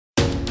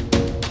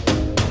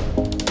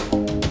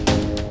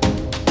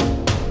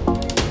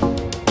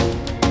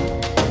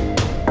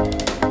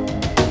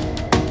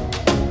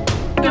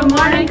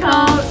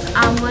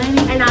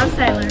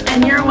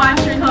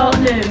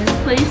Students,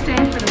 please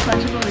stand for the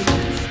Pledge of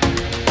Allegiance.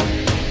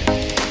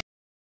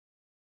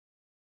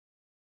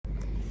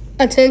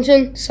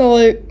 Attention,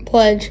 salute,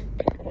 pledge.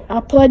 I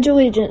pledge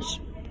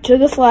allegiance to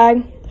the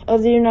flag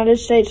of the United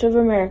States of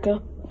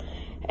America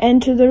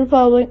and to the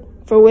republic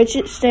for which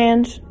it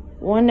stands,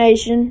 one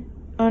nation,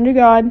 under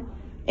God,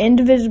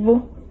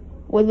 indivisible,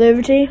 with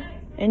liberty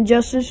and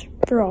justice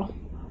for all.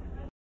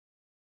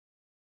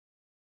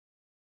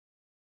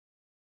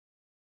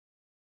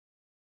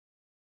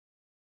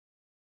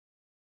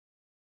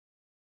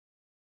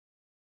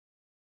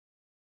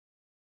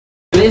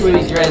 This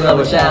week's grade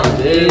level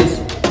challenge is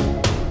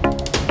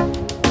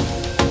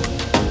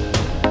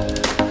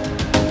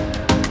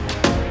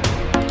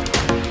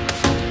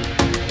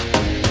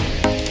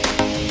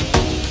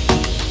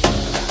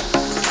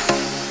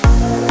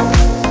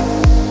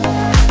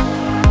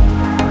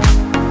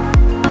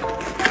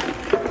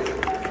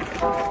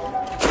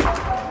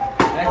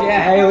heck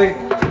yeah, Haley.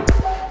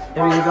 If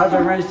you guys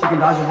are ready, you can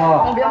dodge the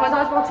ball. I'll be on my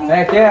dodgeball team.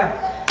 Heck yeah.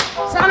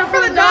 Sign up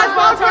for the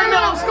dodgeball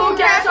tournament on School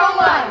Cash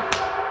Online.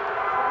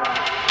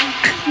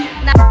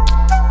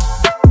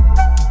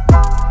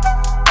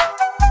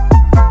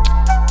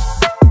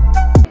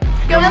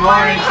 Good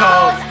morning,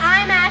 Colts.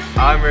 I'm Ashley.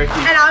 I'm Ricky.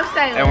 And I'm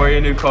Sailor. And we're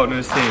your new Colt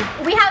News team.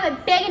 We have a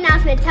big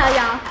announcement to tell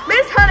y'all.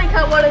 Miss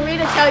Honeycutt wanted me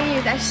to tell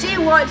you that she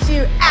wants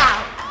you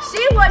out.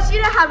 She wants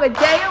you to have a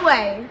day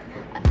away.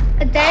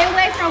 A day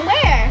away from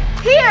where?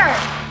 Here.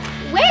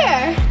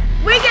 Where?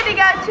 We get to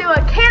go to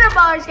a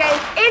Cannonballers game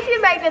if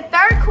you make the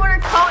third quarter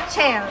Colt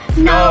champs.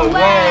 No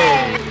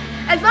way.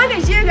 As long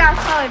as you guys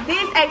follow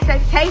these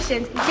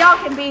expectations, y'all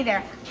can be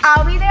there.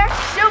 I'll be there,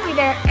 she'll be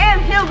there, and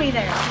he'll be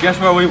there. Guess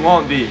where we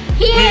won't be?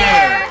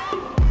 Here.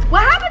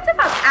 What happens if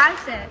I'm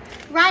absent?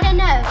 Write a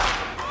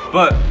note.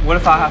 But what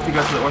if I have to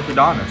go to the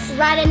orthodontist?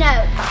 Write a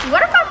note.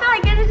 What if I feel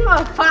like getting into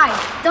a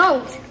fight?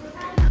 Don't.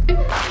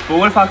 But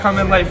what if I come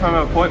in late from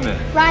an appointment?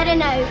 Write a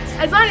note.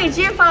 As long as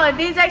you follow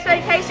these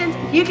expectations,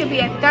 you can be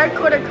a third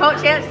quarter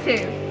Colt champs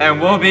too. And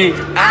we'll be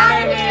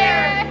Out of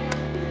here.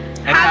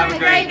 And have a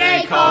great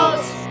day,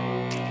 Colts.